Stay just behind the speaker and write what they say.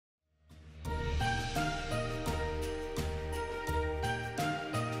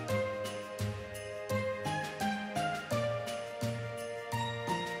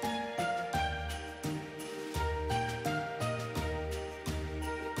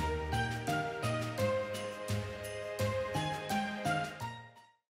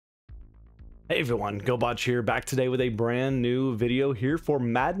Hey everyone, Gobotch here, back today with a brand new video here for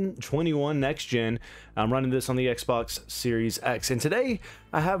Madden 21 Next Gen. I'm running this on the Xbox Series X, and today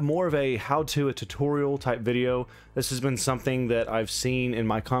I have more of a how-to, a tutorial type video. This has been something that I've seen in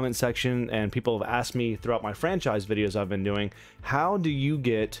my comment section, and people have asked me throughout my franchise videos I've been doing. How do you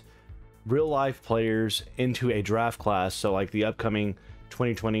get real-life players into a draft class? So like the upcoming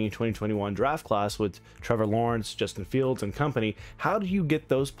 2020-2021 draft class with Trevor Lawrence, Justin Fields, and company. How do you get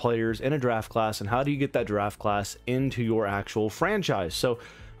those players in a draft class, and how do you get that draft class into your actual franchise? So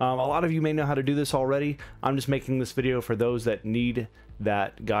a lot of you may know how to do this already. I'm just making this video for those that need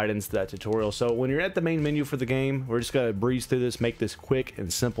that guidance, that tutorial. So when you're at the main menu for the game, we're just gonna breeze through this, make this quick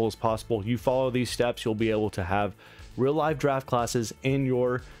and simple as possible. You follow these steps, you'll be able to have real life draft classes in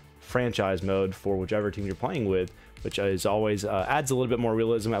your franchise mode for whichever team you're playing with, which is always adds a little bit more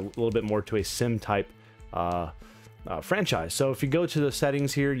realism, a little bit more to a sim type franchise. So if you go to the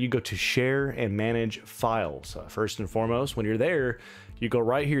settings here, you go to share and manage files. First and foremost, when you're there, you go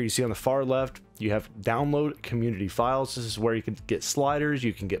right here, you see on the far left, you have download community files. This is where you can get sliders,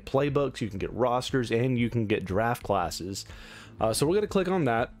 you can get playbooks, you can get rosters, and you can get draft classes. So we're gonna click on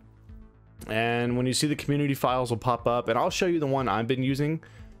that. And when you see the community files will pop up, and I'll show you the one I've been using.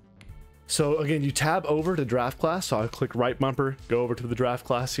 So again, you tab over to draft class. So I'll click right bumper, go over to the draft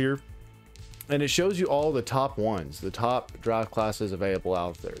class here, and it shows you all the top ones, the top draft classes available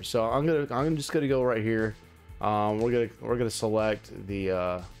out there. So I'm just gonna go right here. We're gonna select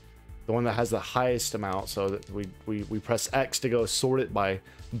the one that has the highest amount. So that we press X to go sort it by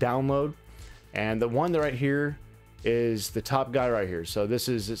download, and the one that right here is the top guy right here. So this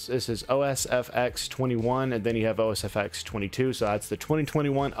is OSFX 21, and then you have OSFX 22. So that's the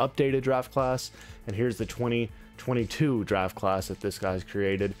 2021 updated draft class, and here's the 2022 draft class that this guy's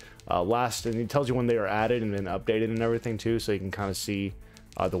created last, and it tells you when they are added and then updated and everything too, so you can kind of see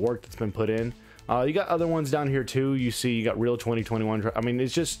the work that's been put in. You got other ones down here too. You see you got real 2021. I mean,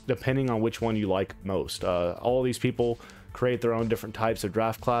 it's just depending on which one you like most. All these people create their own different types of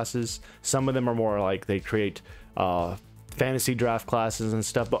draft classes. Some of them are more like they create fantasy draft classes and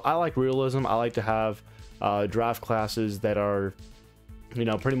stuff, but I like realism. I like to have draft classes that are, you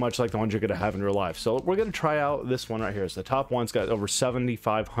know, pretty much like the ones you're gonna have in real life. So we're gonna try out this one right here. So the top one's got over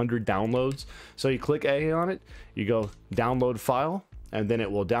 7,500 downloads. So you click A on it, you go download file, and then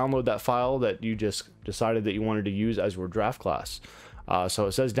it will download that file that you just decided that you wanted to use as your draft class. So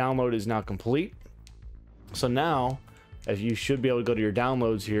it says download is now complete. So now, as you should be able to go to your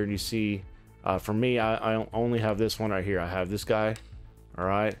downloads here, and you see, for me, I only have this one right here. I have this guy, all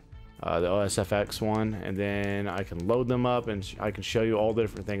right, the OSFX one, and then I can load them up, and I can show you all the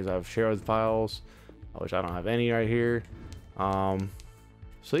different things. I have shared files, which I don't have any right here.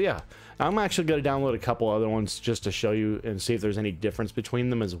 So yeah, I'm actually going to download a couple other ones just to show you and see if there's any difference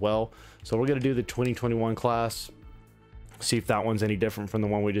between them as well. So we're going to do the 2021 class, see if that one's any different from the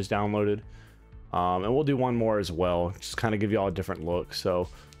one we just downloaded. And we'll do one more as well, just kind of give you all a different look. So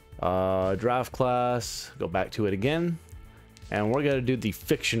draft class, go back to it again, and we're gonna do the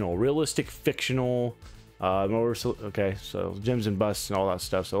fictional, realistic fictional. Okay, so gems and busts and all that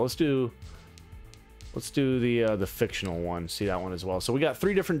stuff. So let's do the fictional one. See that one as well. So we got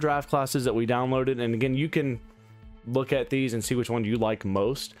 3 different draft classes that we downloaded, and again, you can look at these and see which one you like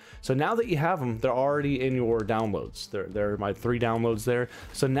most. So now that you have them, they're already in your downloads. They're my 3 downloads there.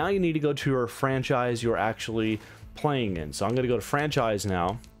 So now you need to go to your franchise you're actually playing in. So I'm going to go to franchise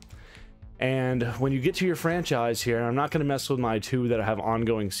now, and when you get to your franchise here, I'm not going to mess with my 2 that I have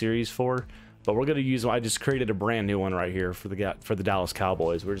ongoing series for, but we're going to use, I just created a brand new one right here for the Dallas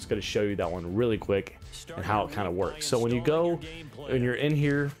Cowboys. We're just going to show you that one really quick and how it kind of works. So when you go, when you're in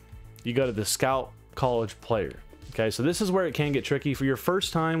here, you go to the Scout College Player. Okay, so this is where it can get tricky. For your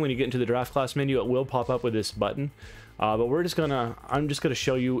first time, when you get into the draft class menu, it will pop up with this button. But I'm just gonna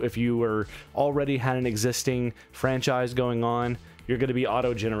show you, if you were already had an existing franchise going on, you're gonna be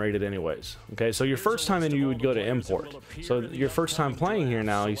auto-generated anyways. Okay, so your first time in, you would go to import. So your first time playing here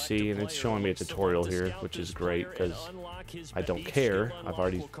now, you see, and it's showing me a tutorial here, which is great because I don't care. I've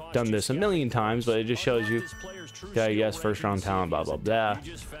already done this a million times, but it just shows you, okay, yes, first round talent, blah, blah, blah.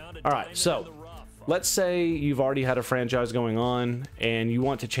 All right, so let's say you've already had a franchise going on and you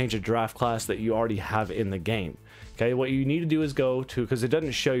want to change a draft class that you already have in the game. Okay, what you need to do is go to, because it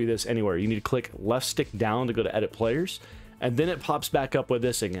doesn't show you this anywhere, you need to click left stick down to go to edit players, and then it pops back up with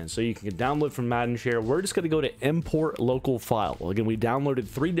this again. So you can download from Madden Share. We're just going to go to import local file. Well, again, we downloaded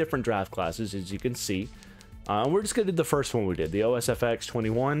 3 different draft classes, as you can see. And we're just going to do the first one we did, the OSFX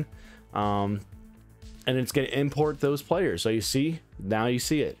 21. And it's going to import those players. So you see, now you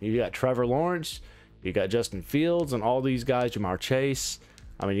see it. You got Trevor Lawrence, you got Justin Fields, and all these guys, Jamar Chase,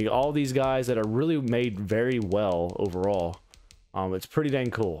 I mean, you got all these guys that are really made very well overall. It's pretty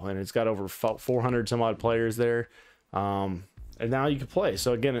dang cool, and it's got over 400 some odd players there. And now you can play.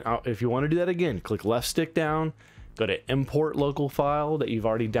 So again, if you want to do that again, click left stick down, go to import local file that you've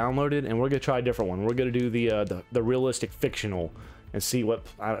already downloaded, and we're gonna try a different one. We're gonna do the realistic fictional and see what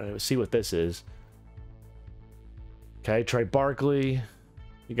this is. Okay, Trey Barkley.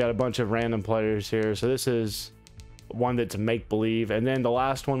 You got a bunch of random players here. So this is one that's make believe, and then the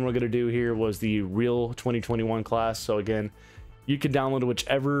last one we're gonna do here was the real 2021 class. So again, you can download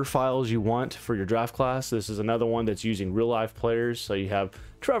whichever files you want for your draft class. This is another one that's using real life players. So you have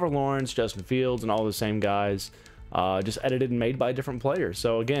Trevor Lawrence, Justin Fields, and all the same guys, just edited and made by different players.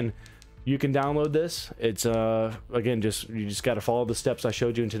 So again, you can download this. It's again, you just got to follow the steps I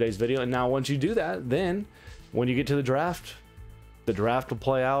showed you in today's video. And now once you do that, then when you get to the draft will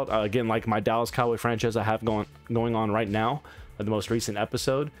play out. Again, like my Dallas Cowboy franchise I have going on right now, the most recent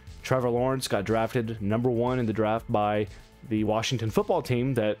episode. Trevor Lawrence got drafted #1 in the draft by the Washington football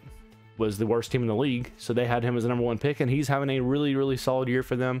team that was the worst team in the league. So they had him as the #1 pick, and he's having a really, really solid year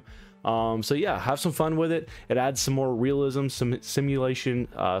for them. So yeah, have some fun with it. It adds some more realism, some simulation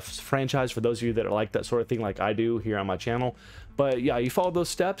franchise for those of you that like that sort of thing like I do here on my channel. But yeah, you follow those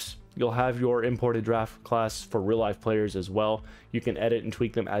steps, you'll have your imported draft class for real life players as well. You can edit and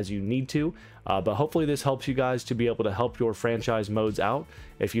tweak them as you need to, but hopefully this helps you guys to be able to help your franchise modes out.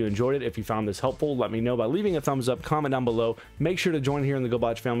 If you enjoyed it, if you found this helpful, let me know by leaving a thumbs up, comment down below. Make sure to join here in the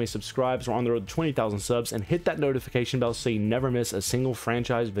Gobotch family, subscribe, so we're on the road to 20,000 subs, and hit that notification bell so you never miss a single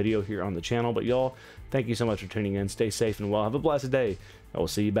franchise video here on the channel. But y'all, thank you so much for tuning in. Stay safe and well. Have a blessed day. I will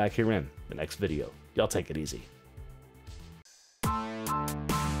see you back here in the next video. Y'all take it easy.